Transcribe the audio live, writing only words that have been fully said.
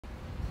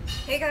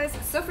Hey guys,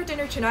 so for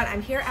dinner tonight,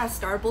 I'm here at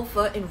Star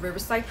Bullfoot in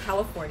Riverside,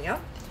 California,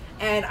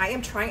 and I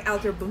am trying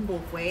out their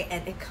bumbo way,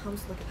 and it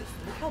comes, look at this,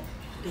 look how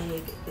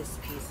big this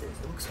piece is.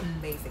 It looks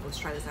amazing. Let's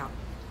try this out.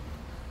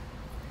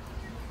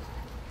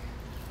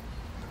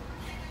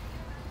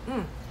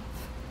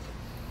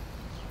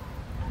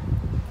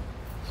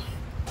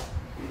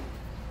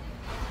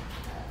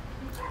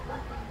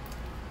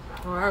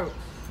 All right,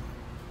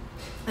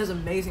 that's an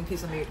amazing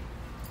piece of meat.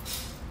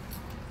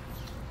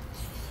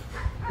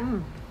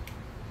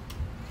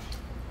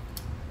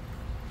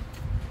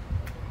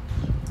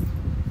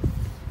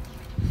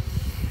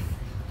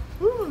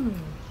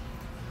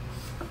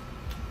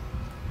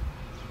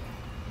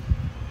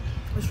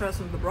 Let's try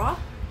some of the broth.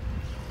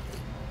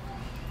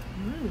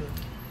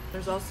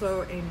 There's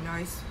also a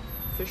nice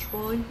fish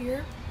ball in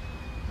here.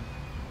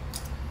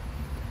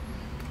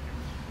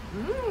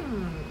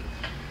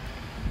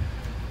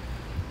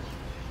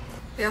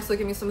 They also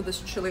give me some of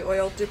this chili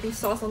oil dipping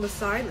sauce on the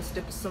side. Let's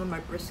dip some of my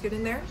brisket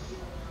in there.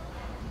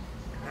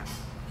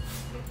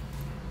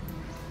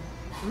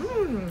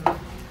 Oh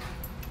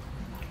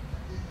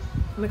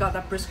my god,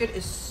 that brisket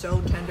is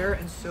so tender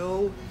and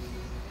so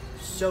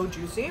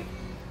juicy.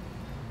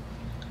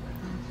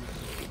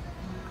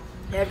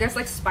 Yeah, if you guys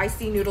like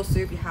spicy noodle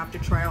soup, you have to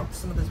try out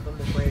some of this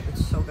bumbo bread.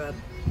 It's so good.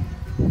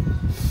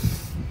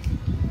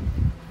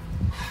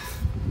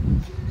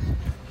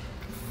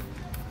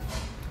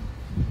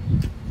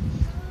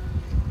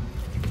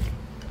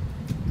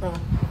 Oh,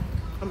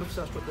 I'm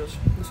obsessed with this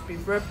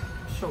beef rib.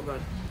 So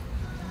good.